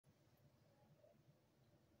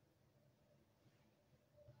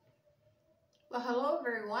Well, hello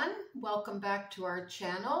everyone. Welcome back to our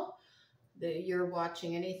channel. You're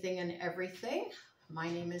watching Anything and Everything. My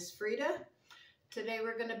name is Frida. Today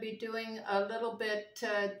we're going to be doing a little bit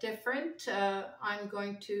different. I'm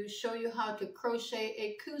going to show you how to crochet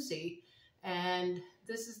a koozie. And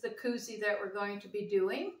this is the koozie that we're going to be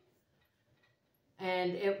doing.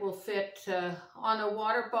 And it will fit on a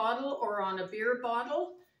water bottle or on a beer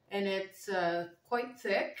bottle. And it's quite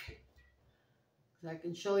thick. I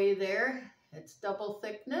can show you there. It's double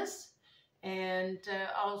thickness, and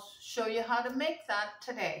I'll show you how to make that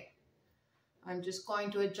today. I'm just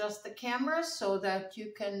going to adjust the camera so that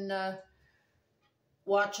you can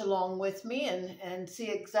watch along with me and see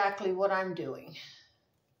exactly what I'm doing.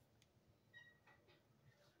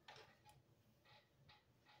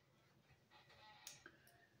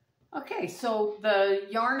 Okay, so the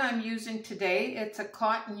yarn I'm using today, it's a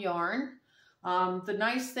cotton yarn. The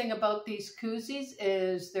nice thing about these koozies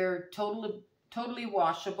is they're totally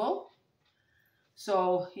washable.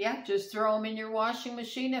 So yeah, just throw them in your washing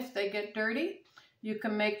machine if they get dirty. You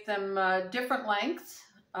can make them different lengths.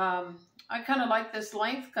 I kind of like this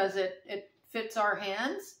length because it fits our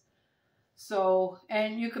hands. So,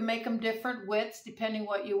 and you can make them different widths depending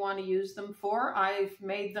what you want to use them for. I've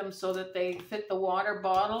made them so that they fit the water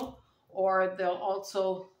bottle, or they'll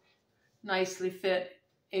also nicely fit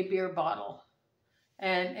a beer bottle.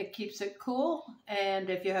 And it keeps it cool, and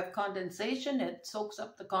if you have condensation, it soaks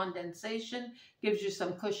up the condensation, gives you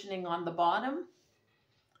some cushioning on the bottom.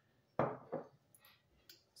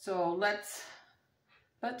 So let's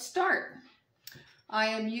start. I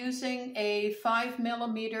am using a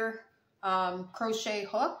 5mm crochet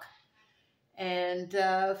hook, and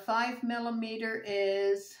 5mm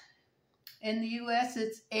is, in the US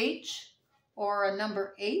it's H or a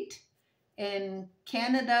number 8. In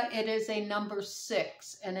Canada, it is a number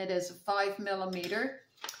 6, and it is a 5mm.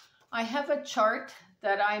 I have a chart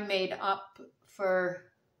that I made up for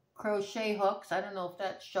crochet hooks. I don't know if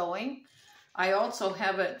that's showing. I also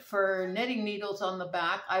have it for knitting needles on the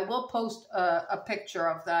back. I will post a picture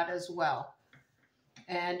of that as well.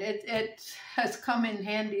 And it has come in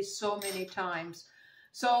handy so many times.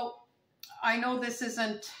 So I know this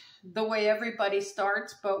isn't the way everybody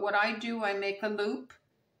starts, but what I do, I make a loop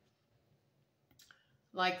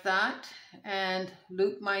like that and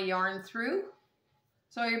loop my yarn through.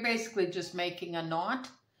 So you're basically just making a knot.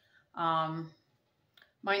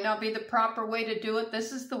 Might not be the proper way to do it.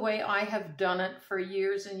 This is the way I have done it for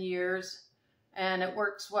years and years, and it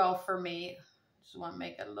works well for me. Just want to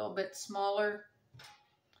make it a little bit smaller.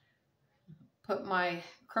 Put my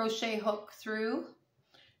crochet hook through,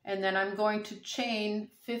 and then I'm going to chain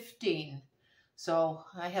 15. So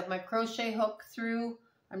I have my crochet hook through.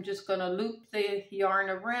 I'm just going to loop the yarn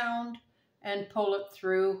around and pull it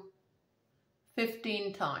through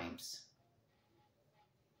 15 times.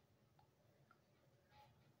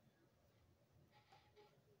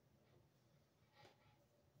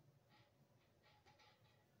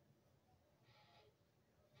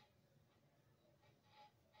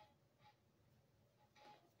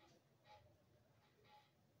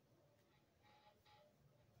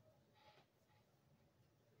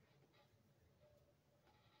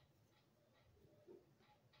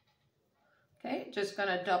 Okay, just going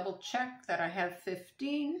to double check that I have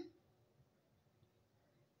 15.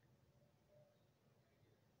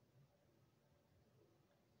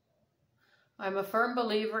 I'm a firm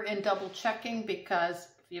believer in double checking because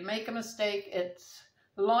if you make a mistake, it's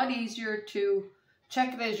a lot easier to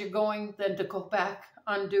check it as you're going than to go back,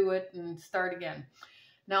 undo it, and start again.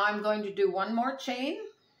 Now I'm going to do one more chain.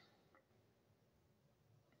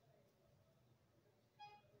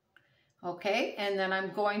 Okay, and then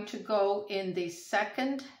I'm going to go in the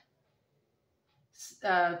second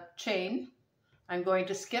chain. I'm going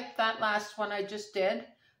to skip that last one I just did. I'm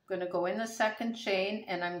going to go in the second chain,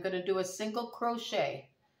 and I'm going to do a single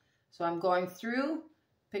crochet. So I'm going through,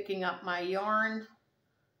 picking up my yarn,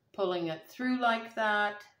 pulling it through like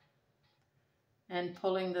that, and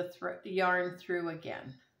pulling the yarn through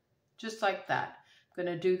again, just like that. I'm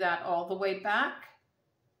going to do that all the way back.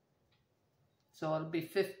 So it'll be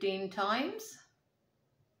 15 times.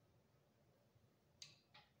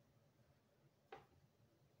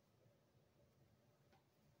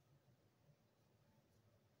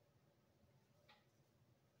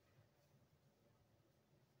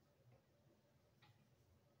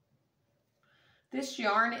 This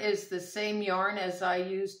yarn is the same yarn as I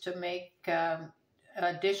used to make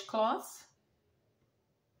dishcloths.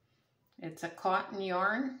 It's a cotton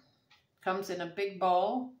yarn. Comes in a big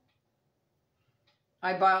ball.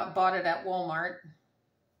 I bought it at Walmart.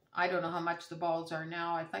 I don't know how much the balls are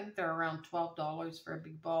now. I think they're around $12 for a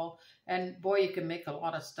big ball. And boy, you can make a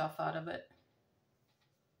lot of stuff out of it.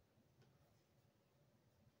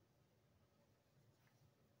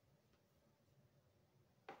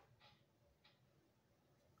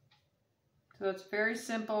 So it's very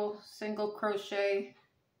simple, single crochet.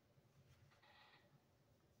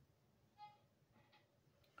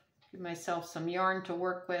 Give myself some yarn to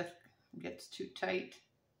work with. It gets too tight.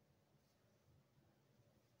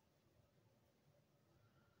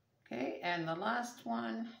 Okay, and the last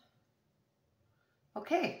one.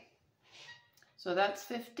 Okay, so that's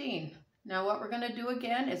 15. Now what we're going to do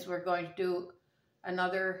again is we're going to do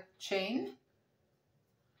another chain.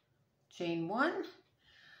 Chain 1.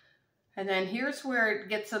 And then here's where it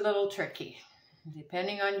gets a little tricky,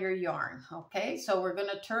 depending on your yarn. Okay, so we're going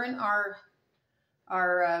to turn our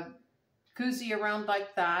koozie around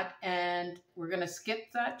like that, and we're going to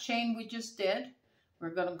skip that chain we just did.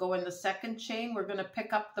 We're going to go in the second chain. We're going to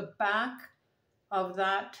pick up the back of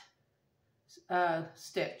that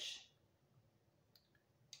stitch.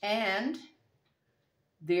 And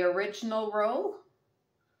the original row,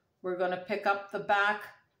 we're going to pick up the back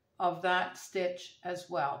of that stitch as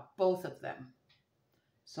well, both of them.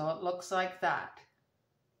 So it looks like that.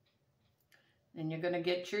 Then you're going to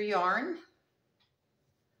get your yarn,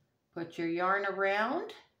 put your yarn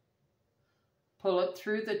around, pull it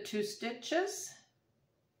through the 2 stitches,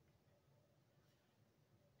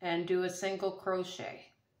 and do a single crochet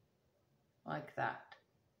like that.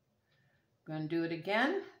 I'm going to do it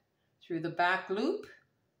again through the back loop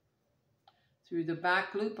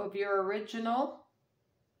of your original.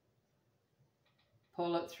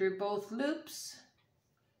 Pull it through both loops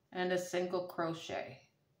and a single crochet.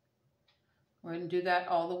 We're going to do that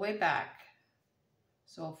all the way back.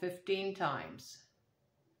 So 15 times.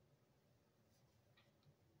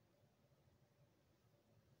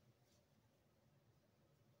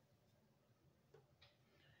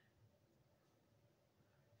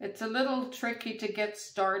 It's a little tricky to get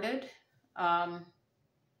started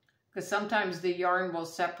because sometimes the yarn will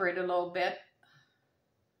separate a little bit,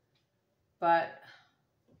 but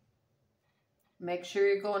make sure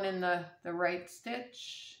you're going in the right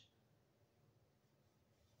stitch.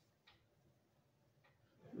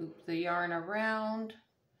 Loop the yarn around,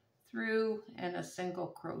 through, and a single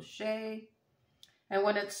crochet. And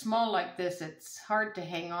when it's small like this, it's hard to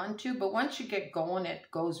hang on to, but once you get going, it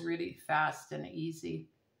goes really fast and easy.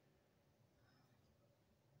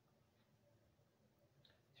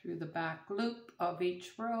 Through the back loop of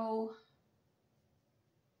each row.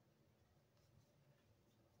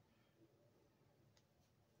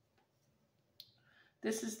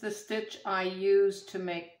 This is the stitch I use to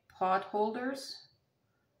make pot holders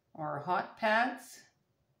or hot pads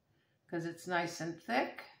because it's nice and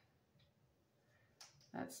thick.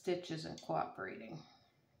 That stitch isn't cooperating.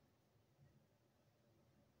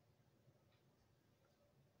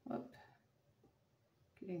 Whoop.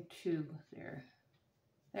 Getting 2 there.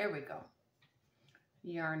 There we go.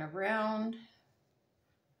 Yarn around,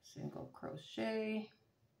 single crochet.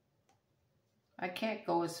 I can't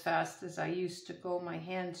go as fast as I used to go. My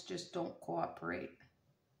hands just don't cooperate.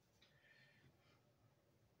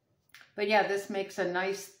 But yeah, this makes a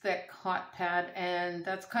nice thick hot pad, and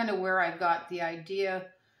that's kind of where I got the idea,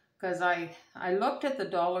 because I looked at the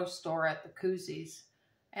dollar store at the Koozies,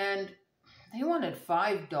 and they wanted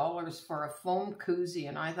 $5 for a foam koozie,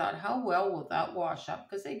 and I thought, how well will that wash up?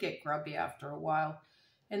 Because they get grubby after a while.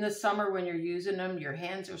 In the summer when you're using them, your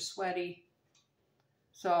hands are sweaty.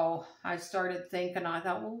 So I started thinking, I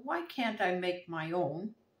thought, well, why can't I make my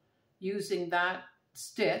own using that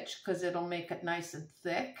stitch, because it'll make it nice and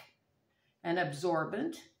thick and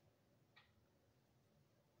absorbent.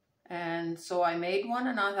 And so I made one,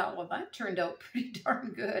 and I thought, well, that turned out pretty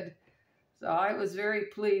darn good. So I was very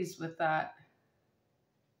pleased with that.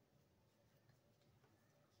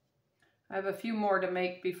 I have a few more to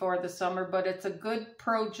make before the summer, but it's a good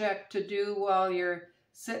project to do while you're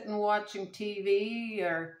sitting watching TV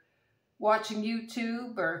or watching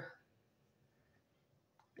YouTube or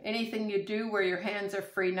anything you do where your hands are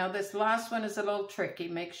free. Now this last one is a little tricky.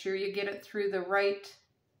 Make sure you get it through the right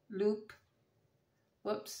loop.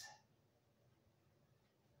 Whoops.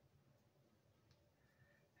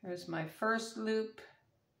 Here's my first loop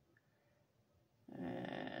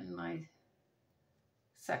and my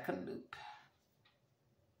second loop.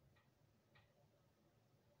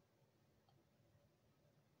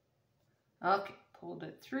 Okay, pulled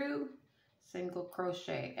it through, single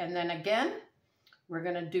crochet, and then again we're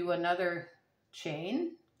going to do another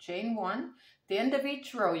chain 1. The end of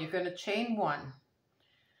each row you're going to chain 1,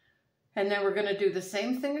 and then we're going to do the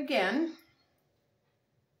same thing again,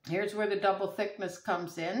 Here's where the double thickness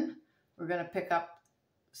comes in. We're going to pick up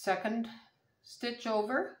second stitch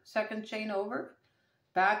over, second chain over,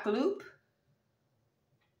 back loop,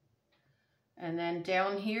 and then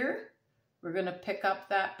down here we're going to pick up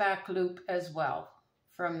that back loop as well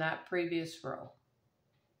from that previous row.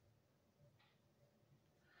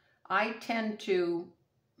 I tend to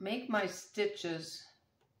make my stitches,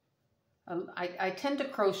 I tend to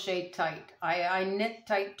crochet tight. I knit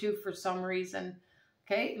tight too for some reason.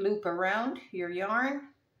 Okay, loop around your yarn,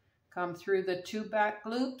 come through the 2 back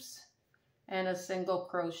loops and a single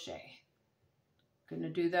crochet. Going to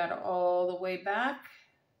do that all the way back.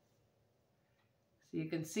 So you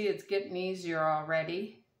can see it's getting easier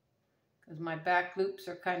already because my back loops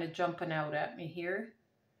are kind of jumping out at me here.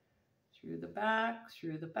 Through the back,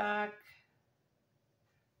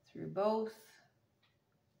 through both.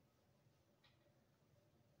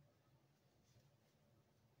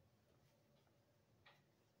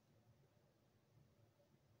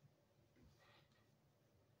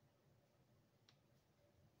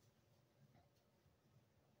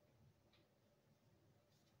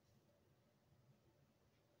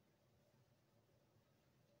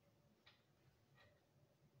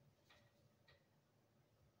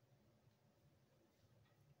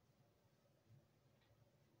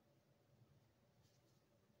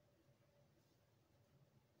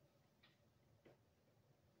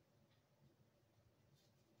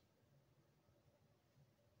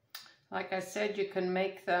 Like I said, you can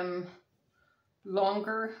make them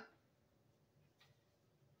longer.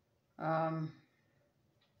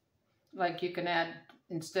 Like you can add,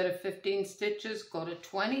 instead of 15 stitches, go to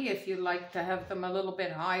 20 if you like to have them a little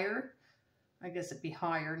bit higher. I guess it'd be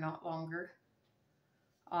higher, not longer.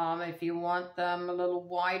 If you want them a little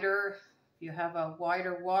wider, if you have a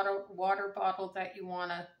wider water bottle that you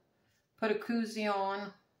want to put a koozie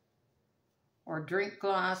on, or drink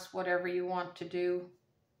glass, whatever you want to do.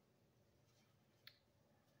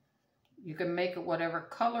 You can make it whatever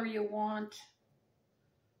color you want.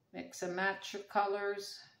 Mix and match your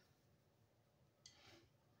colors.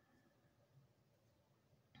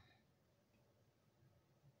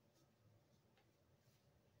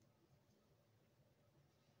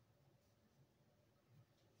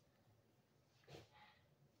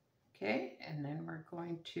 Okay, and then we're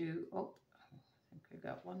going to, oh, I think I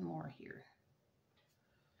got one more here.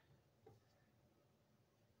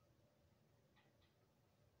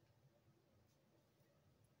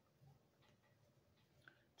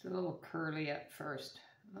 It's a little curly at first.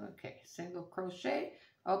 Okay, single crochet.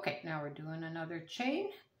 Okay, now we're doing another chain,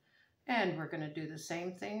 and we're going to do the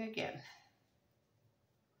same thing again.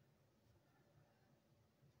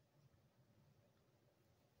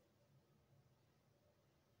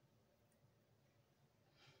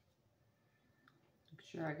 Make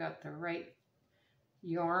sure I got the right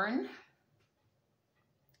yarn.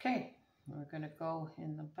 Okay, we're going to go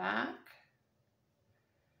in the back.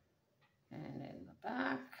 And in the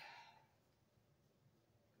back,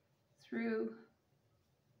 through,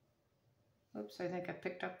 oops, I think I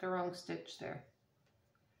picked up the wrong stitch there.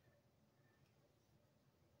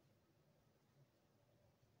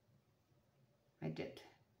 I did.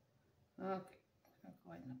 Okay, I'll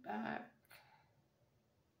go in the back.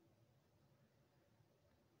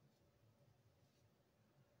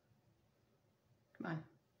 Come on.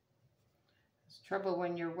 There's trouble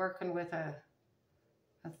when you're working with a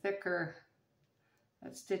thicker,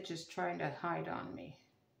 that stitch is trying to hide on me.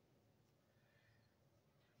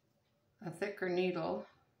 A thicker needle.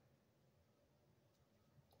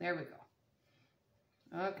 There we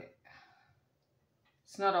go. Okay.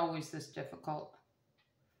 It's not always this difficult.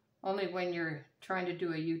 Only when you're trying to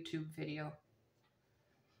do a YouTube video.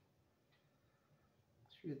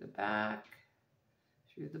 Through the back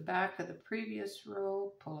of the previous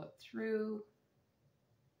row, pull it through.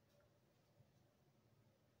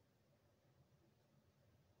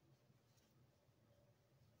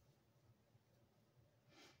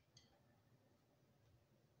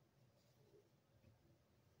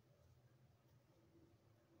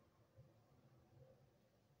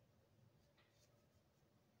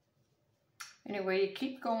 Anyway, you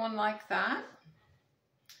keep going like that,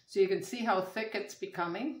 so you can see how thick it's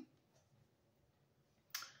becoming.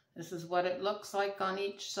 This is what it looks like on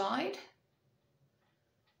each side.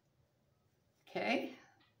 Okay,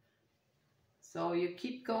 so you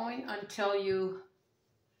keep going until you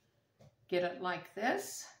get it like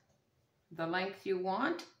this, the length you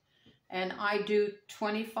want. And I do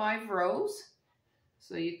 25 rows,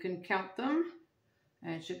 so you can count them.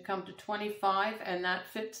 And it should come to 25, and that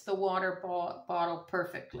fits the water bottle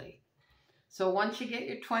perfectly. So once you get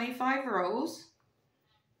your 25 rows,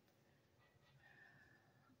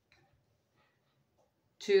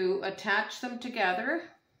 To attach them together,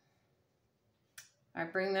 I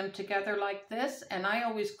bring them together like this, and I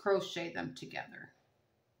always crochet them together.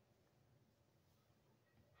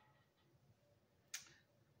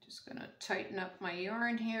 Just gonna tighten up my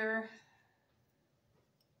yarn here.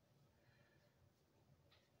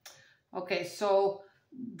 Okay, so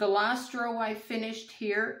the last row I finished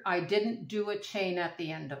here, I didn't do a chain at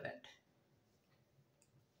the end of it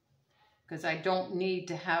because I don't need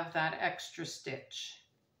to have that extra stitch.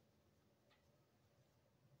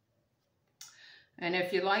 And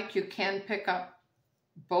if you like, you can pick up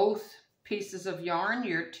both pieces of yarn,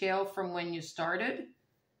 your tail from when you started,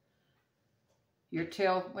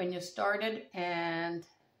 and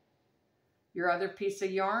your other piece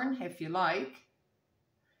of yarn if you like.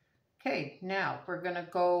 Okay, now we're going to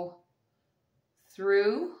go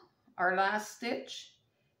through our last stitch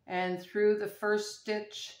and through the first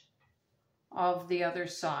stitch of the other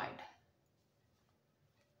side.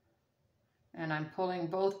 And I'm pulling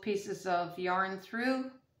both pieces of yarn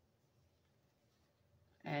through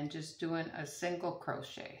and just doing a single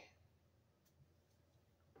crochet.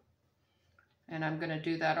 And I'm going to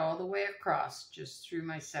do that all the way across, just through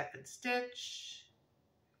my second stitch,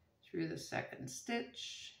 through the second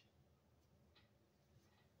stitch,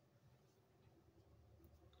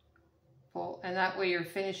 pull, and that way you're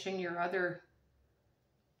finishing your other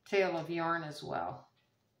tail of yarn as well.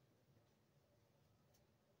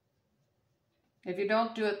 If you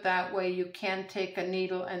don't do it that way, you can take a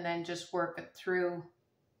needle and then just work it through.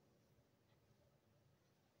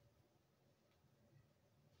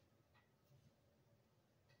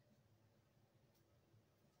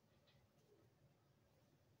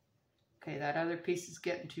 Okay, that other piece is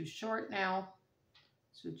getting too short now,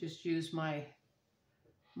 so just use my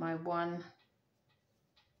one,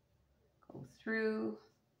 go through,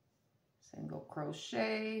 single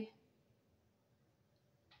crochet,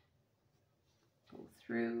 go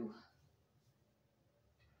through.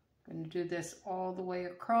 I'm going to do this all the way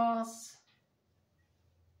across.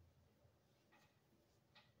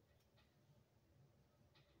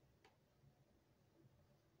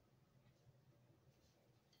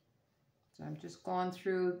 So I'm just going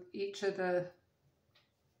through each of the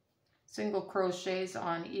single crochets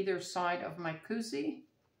on either side of my koozie.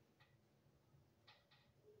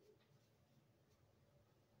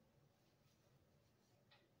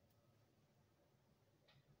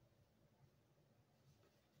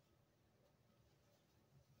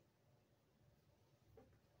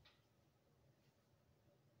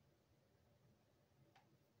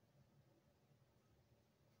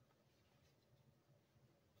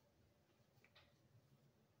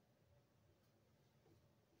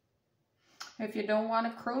 If you don't want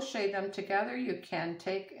to crochet them together, you can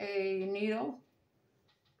take a needle,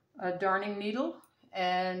 a darning needle,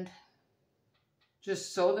 and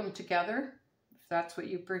just sew them together if that's what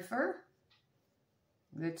you prefer.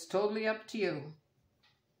 It's totally up to you.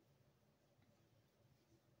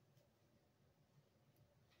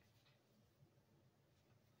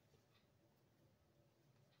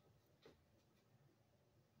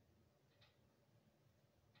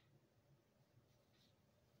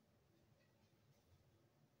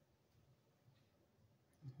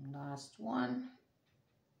 Last one.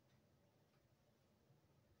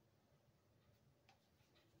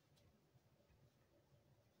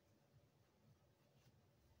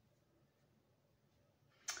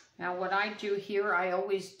 Now what I do here, I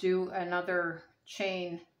always do another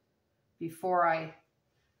chain before I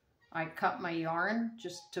cut my yarn,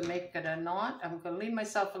 just to make it a knot. I'm going to leave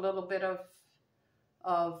myself a little bit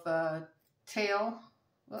of tail.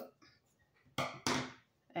 Whoop.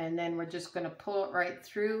 And then we're just going to pull it right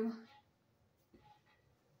through.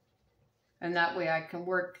 And that way I can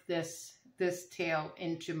work this tail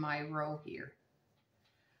into my row here.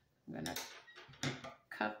 I'm going to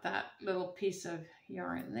cut that little piece of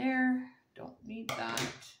yarn there. Don't need that.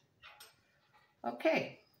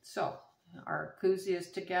 Okay, so our koozie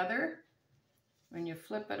is together. When you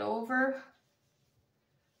flip it over,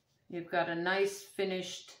 you've got a nice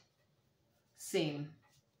finished seam.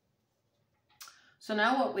 So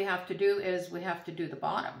now what we have to do is we have to do the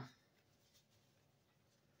bottom.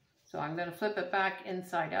 So I'm going to flip it back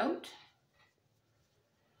inside out.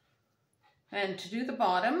 And to do the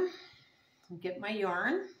bottom, get my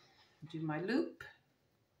yarn, do my loop,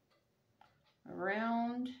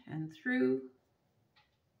 around and through.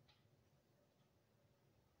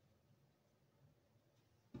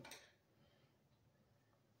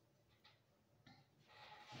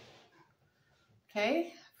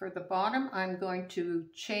 Okay, for the bottom, I'm going to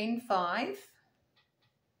chain 5.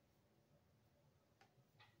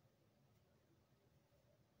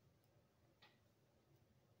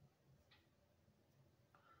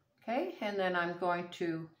 Okay, and then I'm going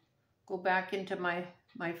to go back into my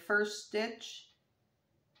first stitch.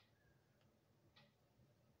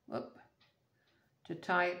 Whoop, to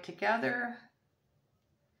tie it together,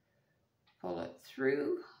 pull it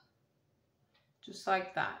through, just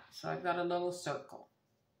like that. So I've got a little circle,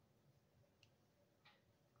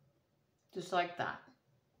 just like that.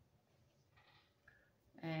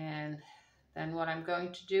 And then what I'm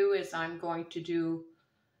going to do is I'm going to do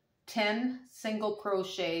 10 single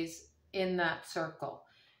crochets in that circle.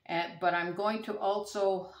 But I'm going to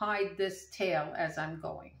also hide this tail as I'm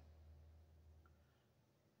going.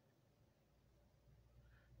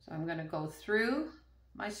 So I'm going to go through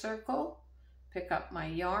my circle, pick up my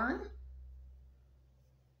yarn,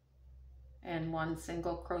 and 1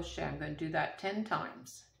 single crochet. I'm going to do that 10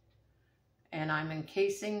 times. And I'm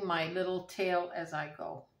encasing my little tail as I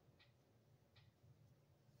go.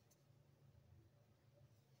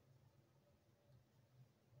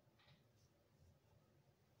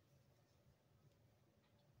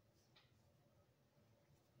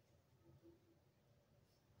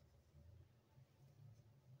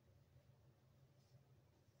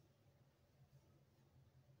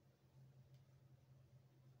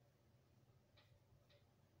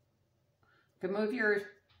 You can move your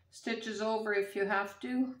stitches over if you have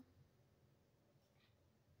to.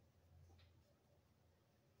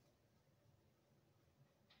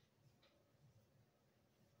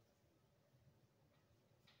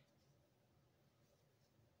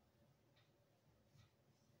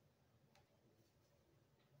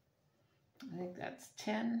 I think that's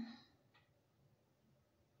 10.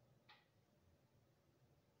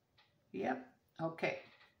 Yep, okay.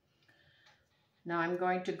 Now I'm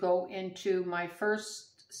going to go into my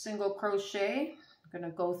first single crochet. I'm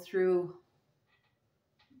going to go through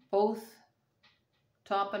both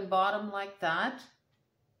top and bottom like that.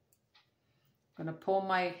 I'm going to pull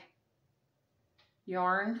my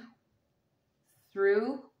yarn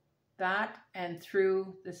through that and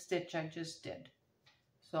through the stitch I just did.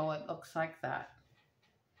 So it looks like that.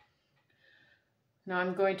 Now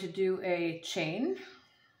I'm going to do a chain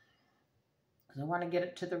because I want to get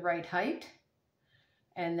it to the right height.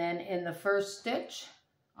 And then in the first stitch,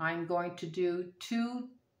 I'm going to do 2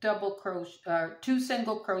 single crochets. I'm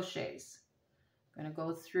going to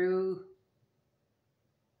go through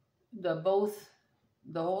the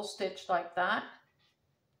whole stitch like that.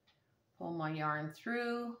 Pull my yarn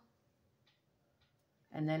through.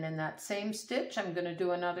 And then in that same stitch, I'm going to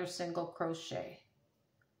do another single crochet.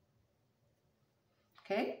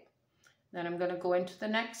 Okay. Then I'm going to go into the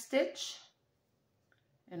next stitch.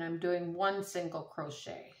 And I'm doing 1 single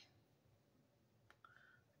crochet.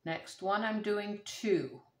 Next one, I'm doing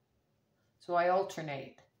 2. So I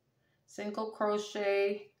alternate. Single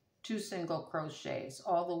crochet, 2 single crochets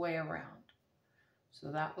all the way around. So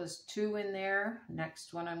that was 2 in there.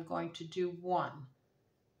 Next one, I'm going to do 1.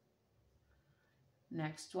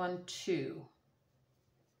 Next one, 2.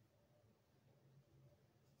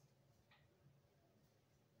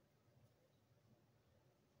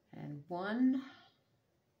 And 1.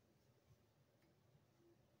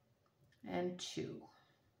 And 2.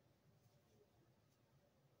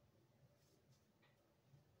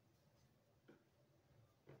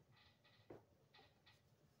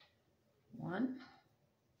 One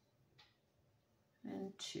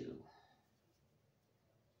and 2.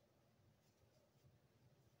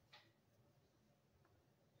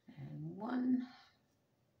 And 1.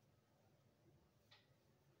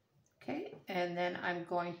 Okay, and then I'm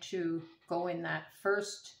going to go in that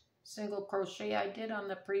first single crochet I did on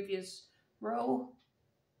the previous row.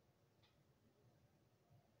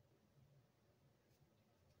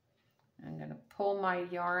 I'm going to pull my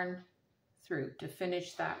yarn through to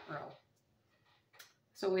finish that row.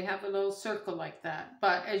 So we have a little circle like that,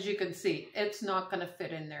 but as you can see, it's not going to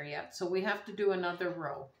fit in there yet. So we have to do another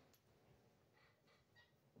row.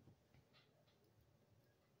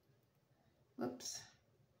 Whoops.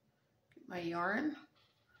 Get my yarn.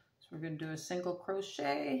 So we're going to do a single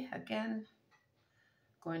crochet again.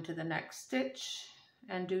 Go into the next stitch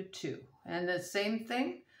and do 2. And the same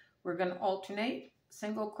thing, we're going to alternate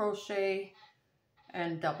single crochet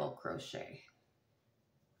and double crochet.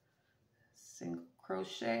 Single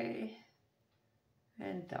crochet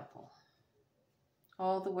and double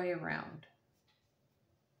all the way around.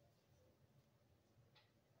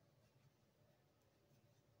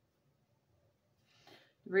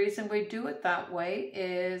 The reason we do it that way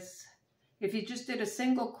is if you just did a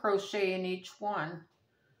single crochet in each one,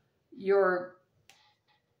 your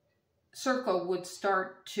circle would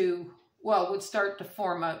start to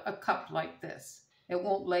form a cup like this. It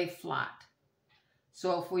won't lay flat.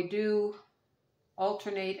 So if we do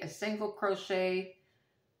alternate a single crochet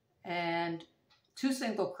and 2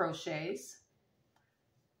 single crochets.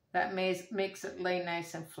 That makes it lay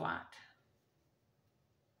nice and flat.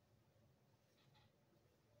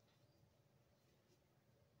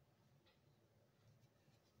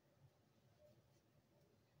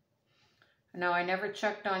 Now, I never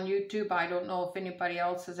checked on YouTube. I don't know if anybody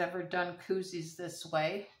else has ever done koozies this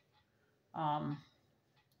way. It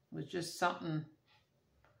was just something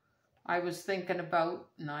I was thinking about,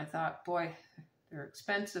 and I thought, boy, they're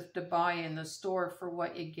expensive to buy in the store for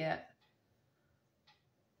what you get.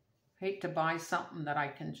 Hate to buy something that I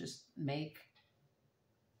can just make.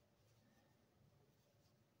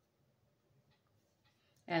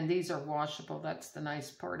 And these are washable. That's the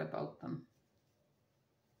nice part about them.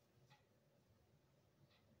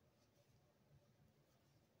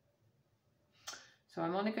 So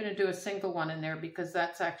I'm only going to do a single one in there because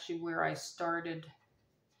that's actually where I started.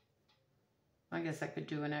 I guess I could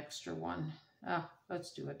do an extra one.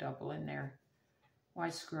 Let's do a double in there. Why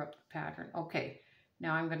screw up the pattern? Okay,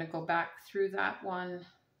 now I'm going to go back through that one.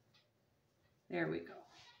 There we go.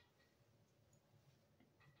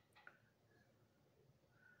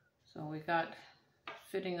 So we got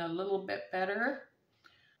fitting a little bit better.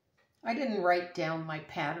 I didn't write down my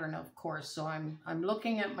pattern, of course, so I'm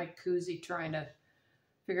looking at my koozie trying to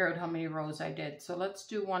figure out how many rows I did. So let's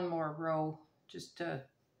do one more row just to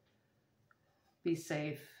be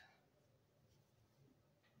safe.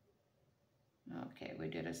 Okay, we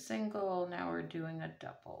did a single, now we're doing a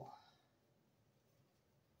double.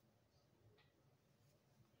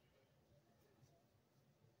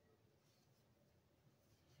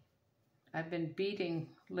 I've been beading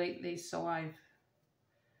lately, so I've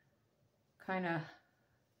kind of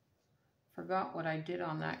forgot what I did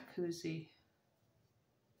on that koozie.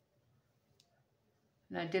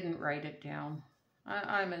 And I didn't write it down.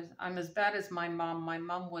 I'm as bad as my mom. My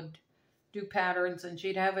mom would do patterns and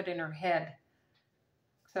she'd have it in her head.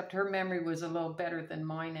 Except her memory was a little better than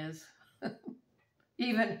mine is.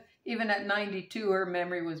 Even at 92, her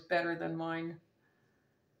memory was better than mine.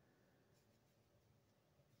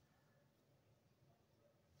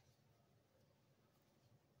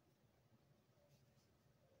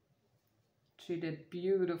 She did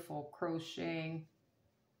beautiful crocheting.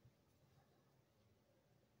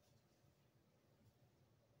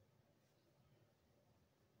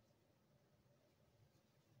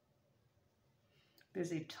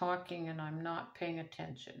 Busy talking and I'm not paying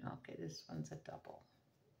attention. Okay, this one's a double.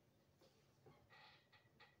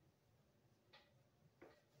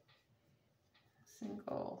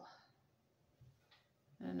 Single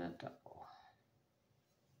and a double.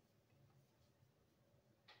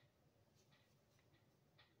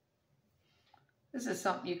 This is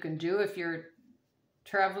something you can do if you're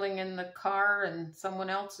traveling in the car and someone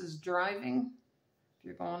else is driving. If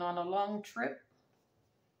you're going on a long trip.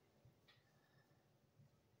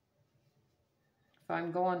 If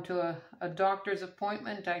I'm going to a doctor's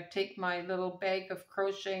appointment, I take my little bag of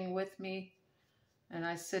crocheting with me and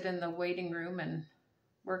I sit in the waiting room and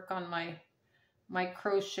work on my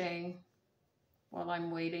crocheting while I'm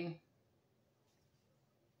waiting.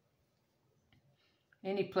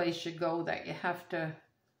 Any place you go that you have to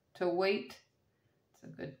wait, it's a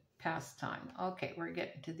good pastime. Okay, we're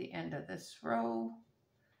getting to the end of this row.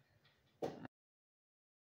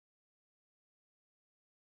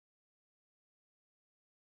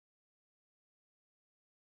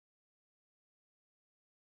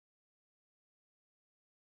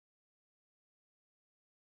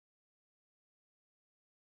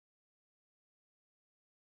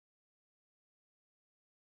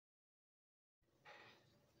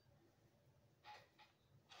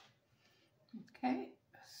 Okay,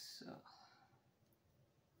 so a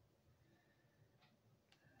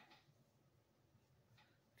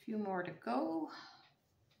few more to go.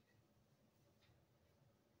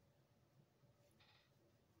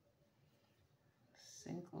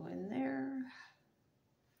 Single in there,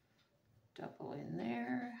 double in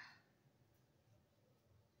there,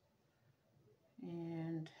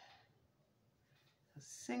 and a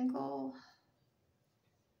single,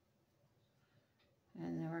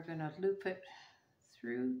 and then we're going to loop it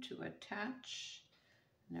through to attach,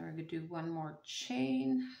 and then we're going to do one more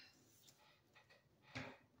chain,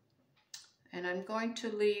 and I'm going to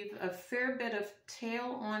leave a fair bit of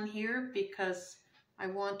tail on here because I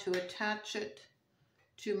want to attach it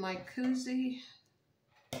to my koozie.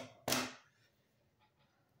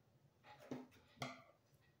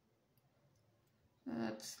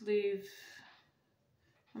 Let's leave,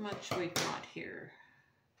 how much we got here?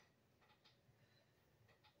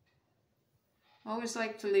 I always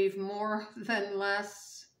like to leave more than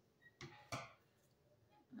less.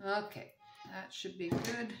 Okay, that should be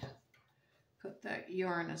good. Put that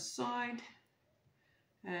yarn aside.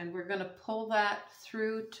 And we're going to pull that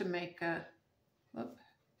through to make a, whoop,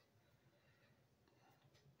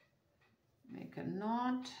 make a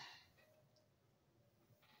knot.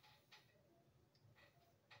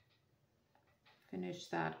 Finish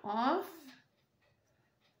that off.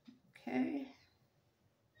 Okay.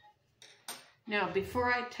 Now,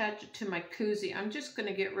 before I attach it to my koozie, I'm just going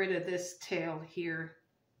to get rid of this tail here.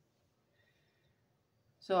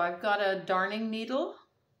 So I've got a darning needle.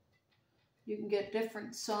 You can get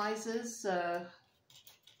different sizes. I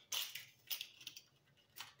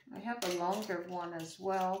have a longer one as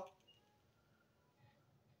well.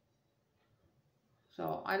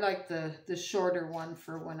 So I like the shorter one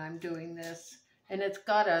for when I'm doing this. And it's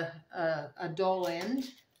got a dull end.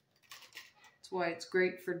 That's why it's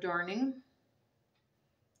great for darning.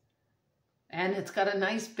 And it's got a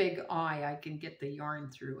nice big eye. I can get the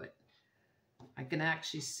yarn through it. I can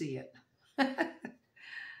actually see it.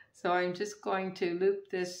 So I'm just going to loop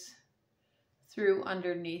this through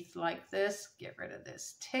underneath like this. Get rid of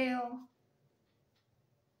this tail.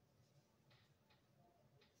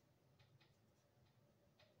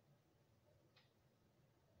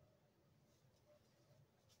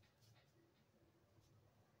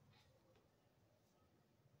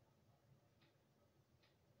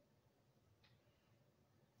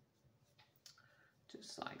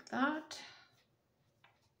 Just like that.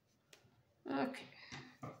 Okay.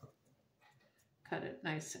 Cut it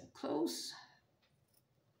nice and close.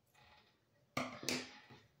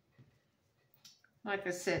 Like I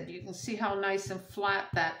said, you can see how nice and flat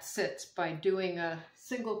that sits by doing a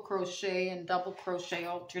single crochet and double crochet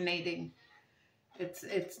alternating.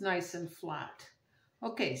 It's nice and flat.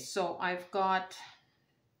 Okay, so I've got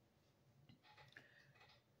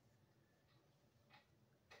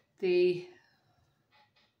the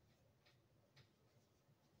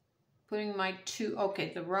putting my two,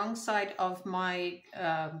 okay, the wrong side of my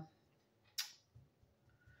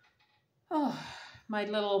my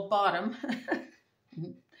little bottom.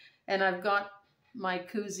 And I've got my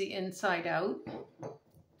koozie inside out.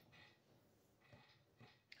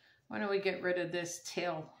 Why don't we get rid of this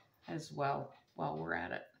tail as well while we're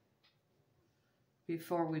at it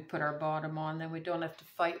before we put our bottom on, then we don't have to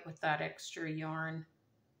fight with that extra yarn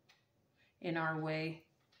in our way.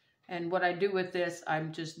 And what I do with this,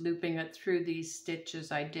 I'm just looping it through these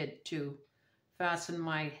stitches I did to fasten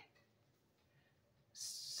my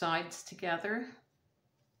sides together.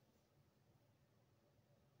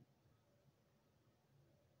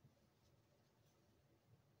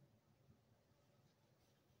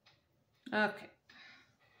 Okay,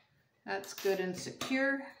 that's good and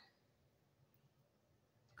secure.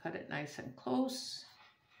 Cut it nice and close.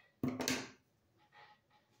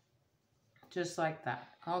 Just like that.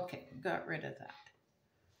 Okay, got rid of that.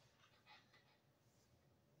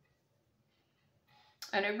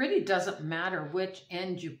 And it really doesn't matter which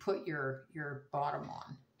end you put your bottom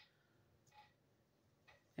on.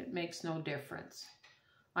 It makes no difference.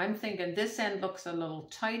 I'm thinking this end looks a little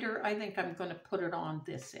tighter. I think I'm going to put it on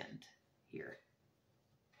this end here.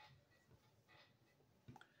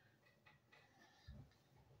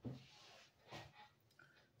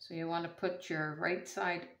 So you want to put your right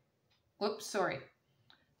side, whoops, sorry.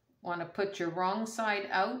 Want to put your wrong side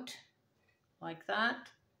out like that,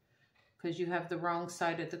 because you have the wrong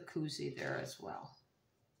side of the koozie there as well.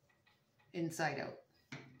 Inside out.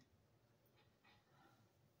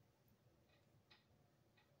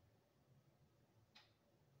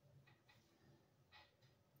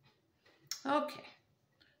 Okay,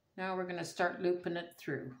 now we're going to start looping it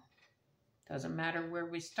through. Doesn't matter where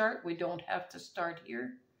we start, we don't have to start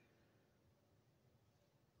here.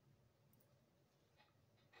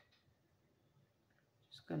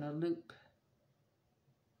 Just going to loop.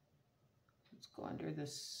 Let's go under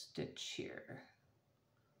this stitch here.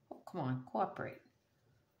 Oh, come on, cooperate.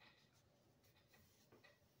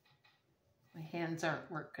 My hands aren't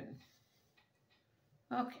working.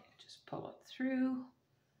 Okay, just pull it through.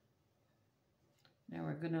 Now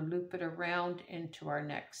we're going to loop it around into our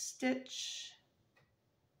next stitch.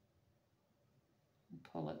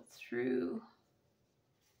 Pull it through.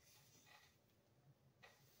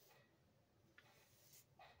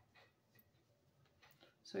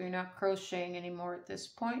 So you're not crocheting anymore at this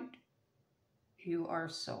point. You are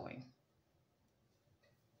sewing.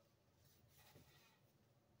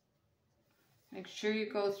 Make sure you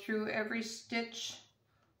go through every stitch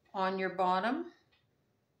on your bottom.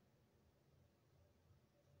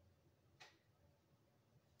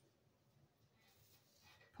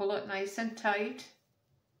 Pull it nice and tight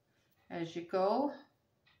as you go.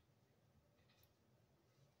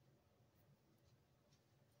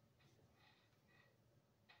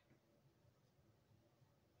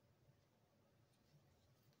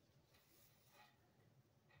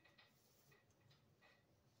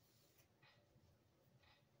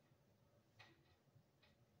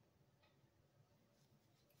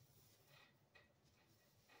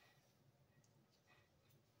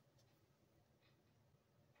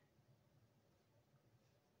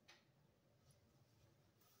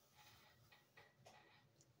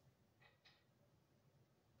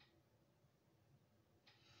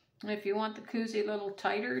 If you want the koozie a little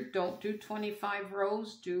tighter, don't do 25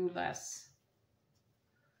 rows, do less.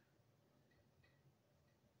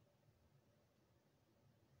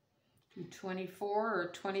 Do 24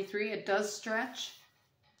 or 23. It does stretch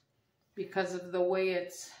because of the way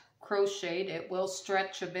it's crocheted. It will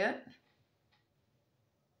stretch a bit.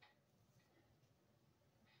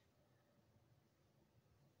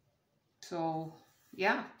 So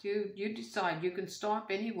yeah, you decide. You can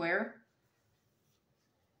stop anywhere.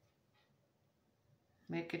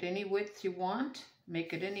 Make it any width you want.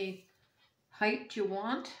 Make it any height you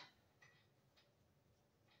want.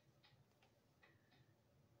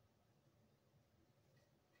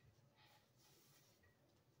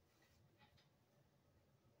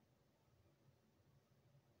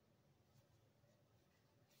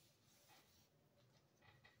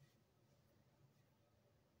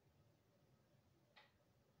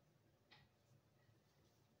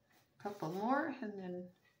 Couple more, and then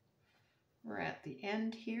we're at the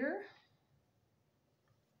end here.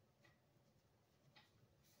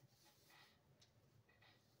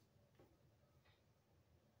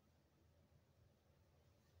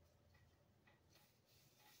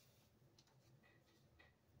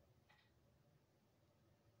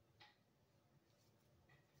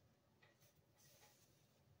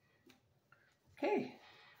 Okay,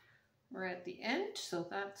 we're at the end, so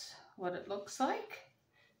that's what it looks like.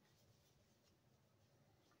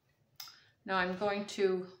 Now I'm going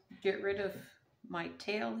to get rid of my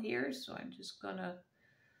tail here, so I'm just gonna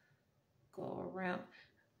go around.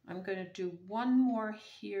 I'm gonna do one more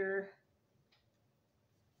here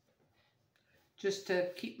just to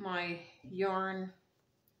keep my yarn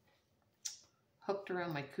hooked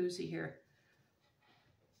around my koozie here.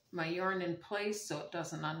 My yarn in place so it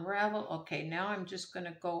doesn't unravel. Okay, now I'm just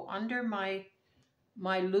gonna go under my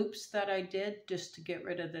loops that I did just to get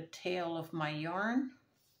rid of the tail of my yarn.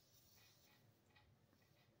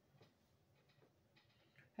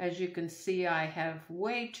 As you can see, I have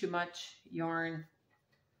way too much yarn,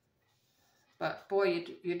 but boy,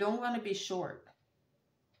 you don't want to be short.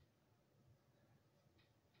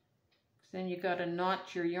 Then you got to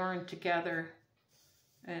knot your yarn together,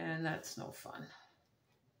 and that's no fun.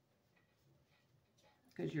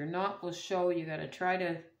 Because your knot will show. You got to try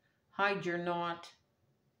to hide your knot.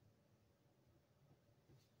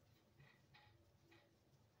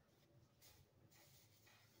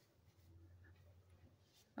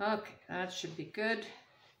 Okay, that should be good.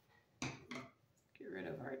 Get rid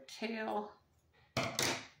of our tail.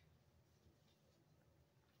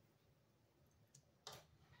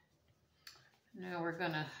 Now we're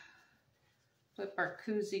gonna flip our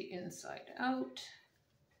koozie inside out.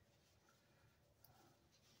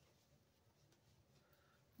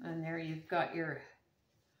 And there you've got your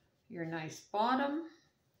nice bottom.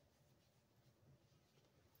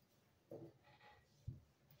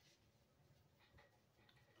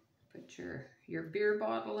 Put your beer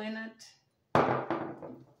bottle in it,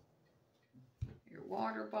 your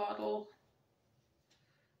water bottle.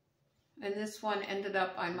 And this one ended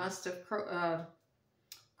up, I must have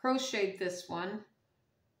crocheted this one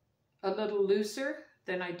a little looser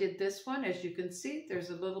than I did this one. As you can see, there's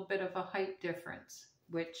a little bit of a height difference,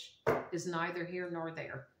 which is neither here nor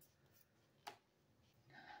there.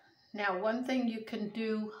 Now, one thing you can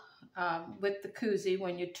do with the koozie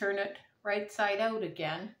when you turn it right side out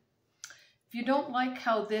again, if you don't like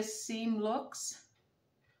how this seam looks,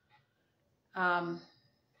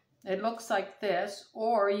 it looks like this,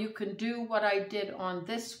 or you can do what I did on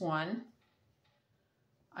this one.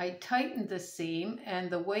 I tightened the seam, and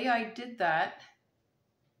the way I did that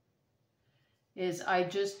is I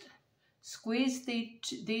just squeezed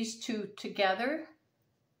these two together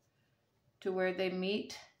to where they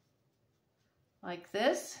meet like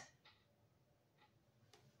this.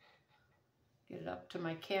 Get it up to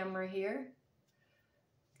my camera here.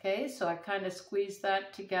 Okay, so I kind of squeeze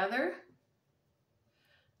that together.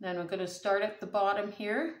 Then we're going to start at the bottom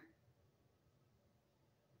here.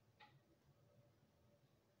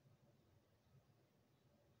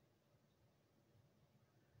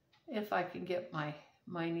 If I can get my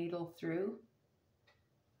needle through.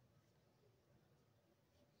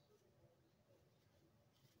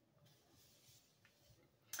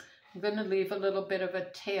 I'm going to leave a little bit of a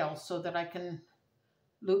tail so that I can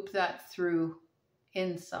loop that through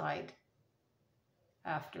inside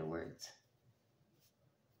afterwards.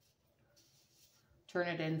 Turn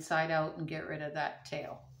it inside out and get rid of that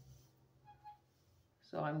tail.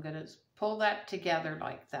 So I'm going to pull that together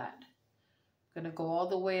like that. I'm going to go all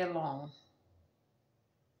the way along.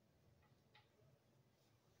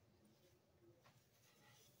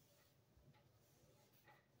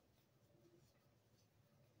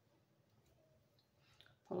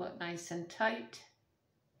 Pull it nice and tight.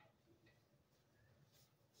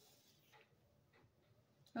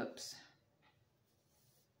 Oops.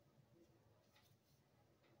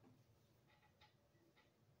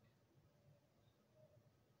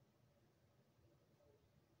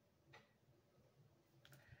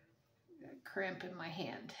 Got a cramp in my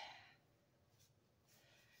hand.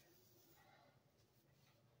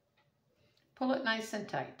 Pull it nice and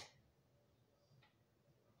tight.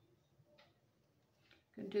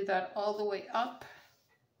 You can do that all the way up.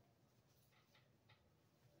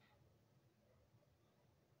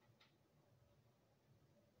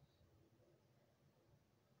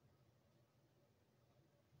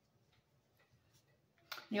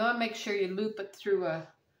 You want to make sure you loop it through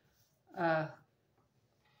a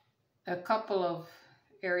couple of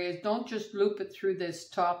areas. Don't just loop it through this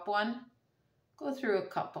top one. Go through a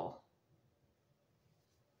couple.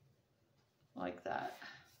 Like that.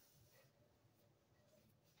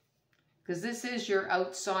 Because this is your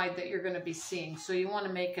outside that you're going to be seeing. So you want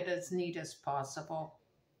to make it as neat as possible.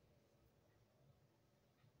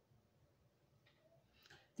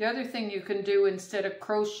 The other thing you can do instead of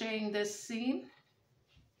crocheting this seam,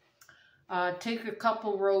 take a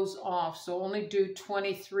couple rows off. So only do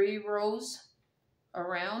 23 rows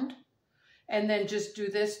around. And then just do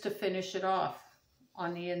this to finish it off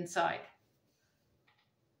on the inside.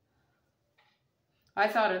 I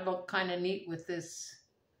thought it looked kind of neat with this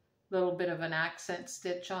little bit of an accent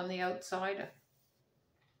stitch on the outside.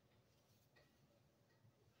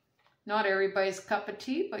 Not everybody's cup of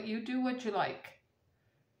tea, but you do what you like.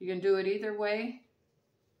 You can do it either way.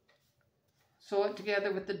 Sew it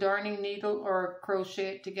together with the darning needle or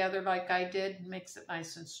crochet it together like I did. Makes it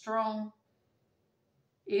nice and strong.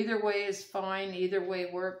 Either way is fine. Either way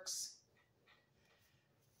works.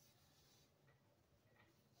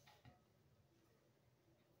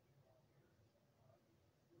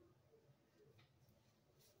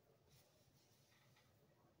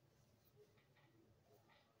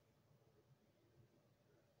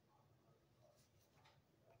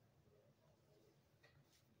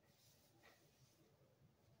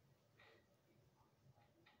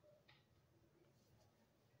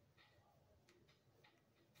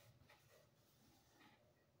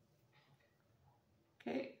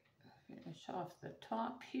 Okay, finish off the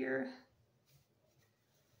top here.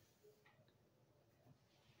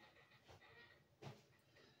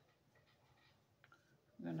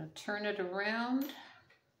 I'm going to turn it around.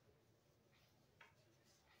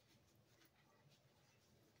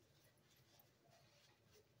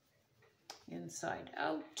 Inside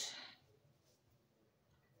out.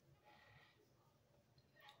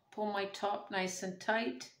 Pull my top nice and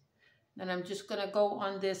tight. And I'm just going to go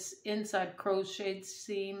on this inside crocheted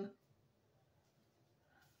seam.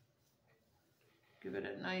 Give it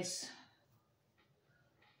a nice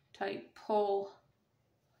tight pull.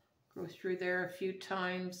 Go through there a few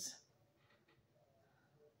times.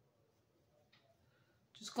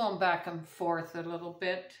 Just going back and forth a little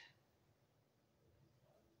bit.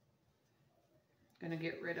 Going to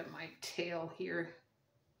get rid of my tail here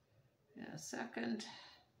in a second.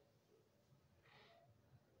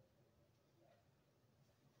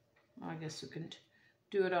 I guess we can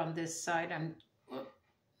do it on this side.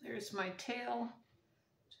 There's my tail.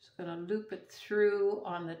 Just going to loop it through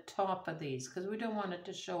on the top of these because we don't want it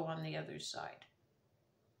to show on the other side.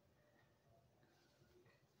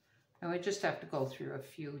 And we just have to go through a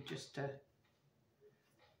few just to...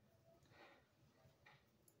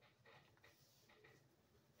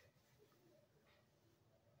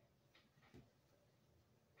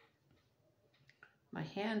 My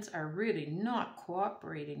hands are really not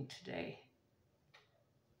cooperating today.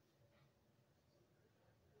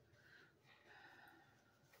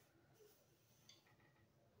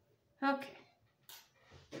 Okay.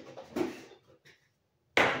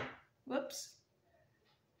 Whoops.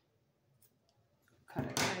 Cut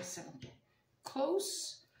it nice and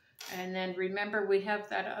close. And then remember we have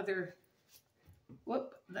that other,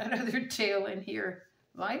 that other tail in here.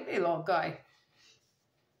 Lively little guy.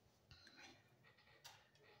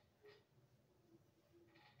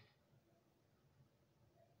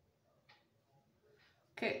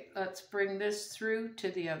 Okay, let's bring this through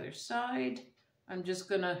to the other side. I'm just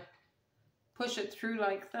going to push it through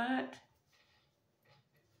like that.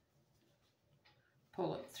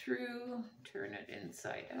 Pull it through, turn it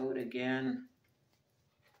inside out again.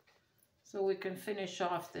 So we can finish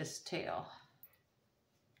off this tail.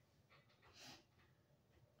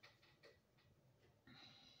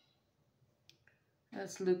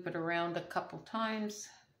 Let's loop it around a couple times.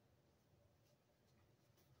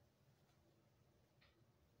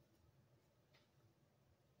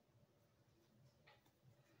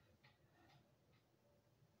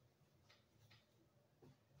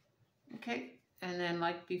 Okay, and then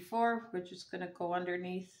like before, we're just going to go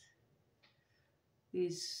underneath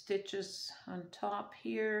these stitches on top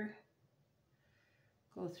here.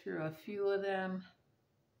 Go through a few of them.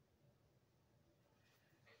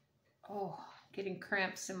 Oh, getting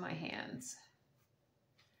cramps in my hands.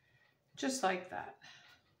 Just like that.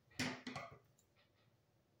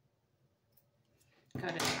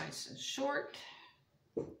 Cut it nice and short.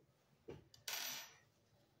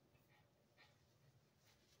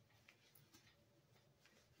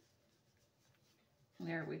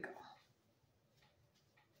 There we go.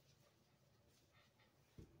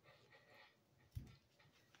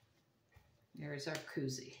 There's our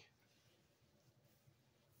koozie.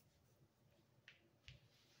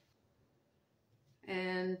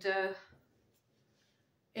 And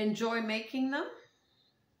enjoy making them.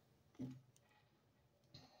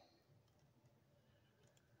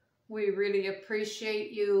 We really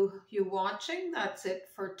appreciate you watching. That's it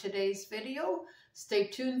for today's video. Stay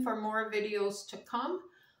tuned for more videos to come.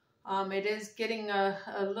 It is getting a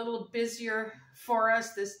little busier for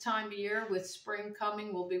us this time of year with spring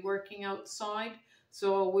coming. We'll be working outside,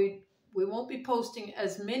 so we won't be posting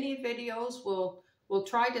as many videos. We'll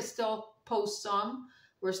try to still post some.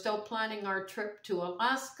 We're still planning our trip to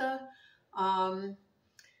Alaska.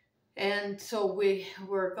 And so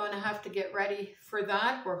we're going to have to get ready for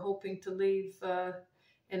that. We're hoping to leave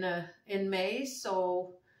in May.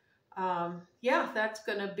 So yeah, that's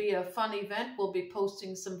going to be a fun event. We'll be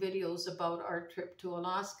posting some videos about our trip to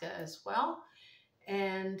Alaska as well.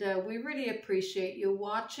 And we really appreciate you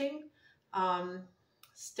watching.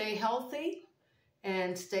 Stay healthy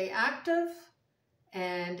and stay active.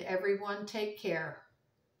 And everyone take care.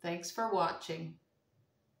 Thanks for watching.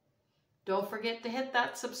 Don't forget to hit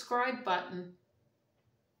that subscribe button.